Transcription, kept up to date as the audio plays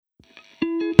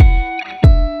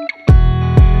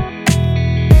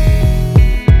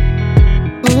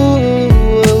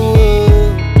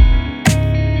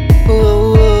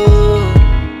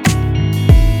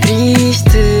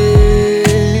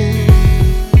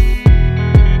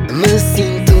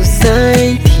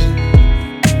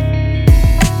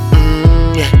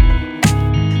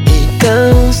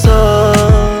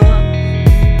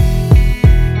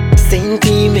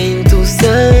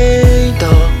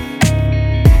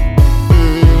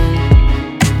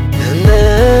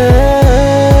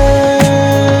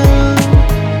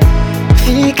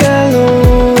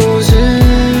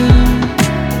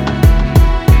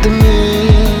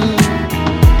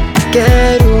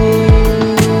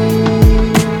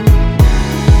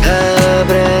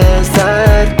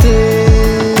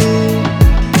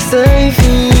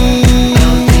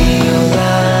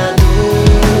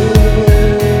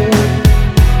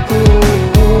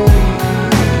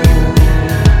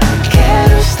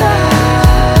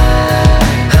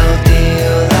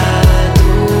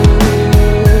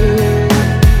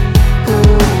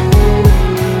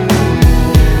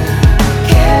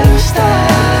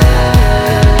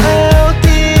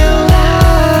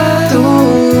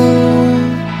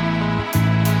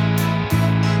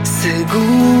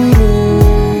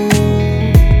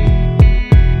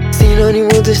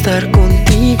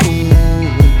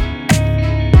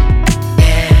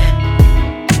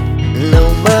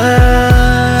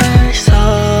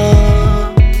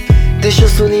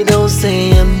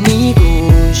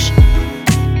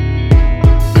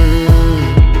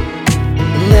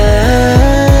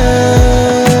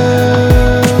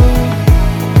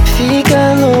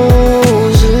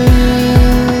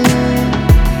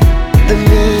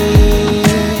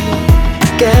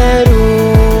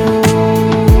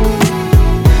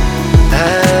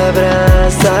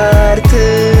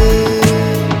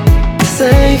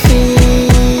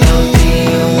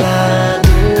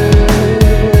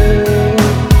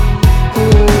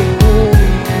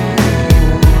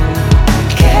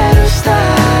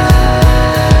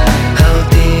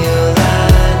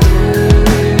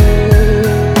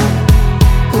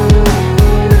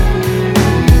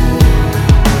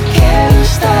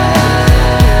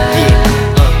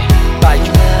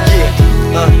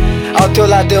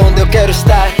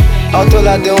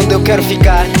eu quero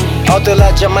ficar. Ao teu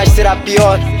lado jamais será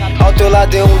pior. Ao teu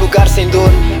lado é um lugar sem dor,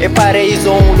 é paraíso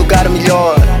ou um lugar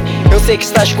melhor. Eu sei que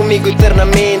estás comigo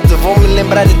eternamente. Vou me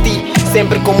lembrar de ti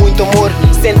sempre com muito amor.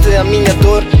 Sente a minha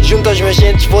dor, junto aos meus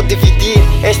gentes vou dividir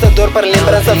esta dor para a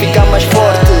lembrança ficar mais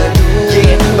forte.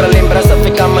 Yeah, para a lembrança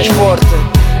ficar mais forte.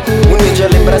 Unidos a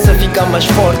lembrança ficar mais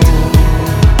forte.